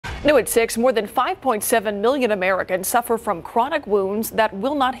New at 6, more than 5.7 million Americans suffer from chronic wounds that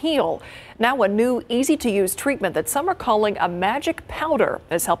will not heal. Now a new, easy-to-use treatment that some are calling a magic powder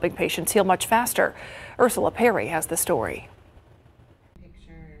is helping patients heal much faster. Ursula Perry has the story.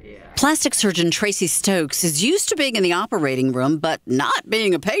 Plastic surgeon Tracy Stokes is used to being in the operating room, but not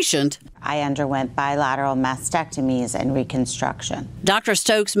being a patient. I underwent bilateral mastectomies and reconstruction. Dr.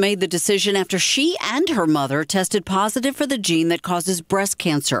 Stokes made the decision after she and her mother tested positive for the gene that causes breast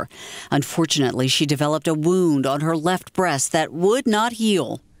cancer. Unfortunately, she developed a wound on her left breast that would not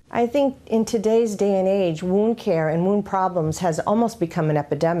heal. I think in today's day and age, wound care and wound problems has almost become an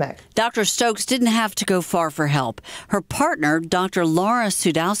epidemic. Dr. Stokes didn't have to go far for help. Her partner, Dr. Laura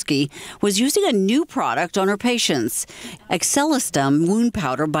Sudowski, was using a new product on her patients. Excelistem wound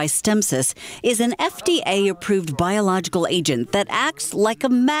powder by Stemsys is an FDA-approved biological agent that acts like a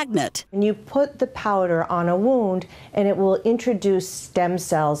magnet. And you put the powder on a wound, and it will introduce stem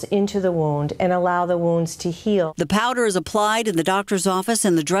cells into the wound and allow the wounds to heal. The powder is applied in the doctor's office,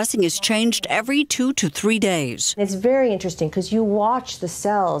 and the dressing is changed every 2 to 3 days. It's very interesting because you watch the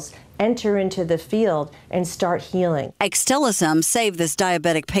cells enter into the field and start healing. Excelistem saved this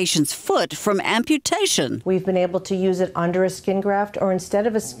diabetic patient's foot from amputation. We've been able to use it under a skin graft or instead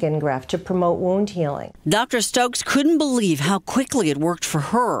of a skin graft to promote wound healing. Dr. Stokes couldn't believe how quickly it worked for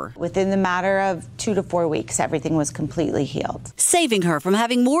her. Within the matter of 2 to 4 weeks, everything was completely healed, saving her from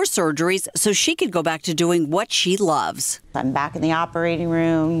having more surgeries so she could go back to doing what she loves. I'm back in the operating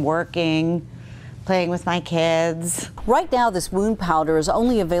room, working, playing with my kids. Right now, this wound powder is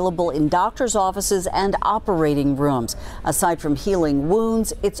only available in doctors' offices and operating rooms. Aside from healing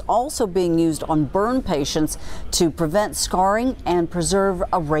wounds, it's also being used on burn patients to prevent scarring and preserve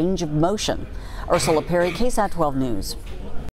a range of motion. Ursula Perry, KSAT 12 News.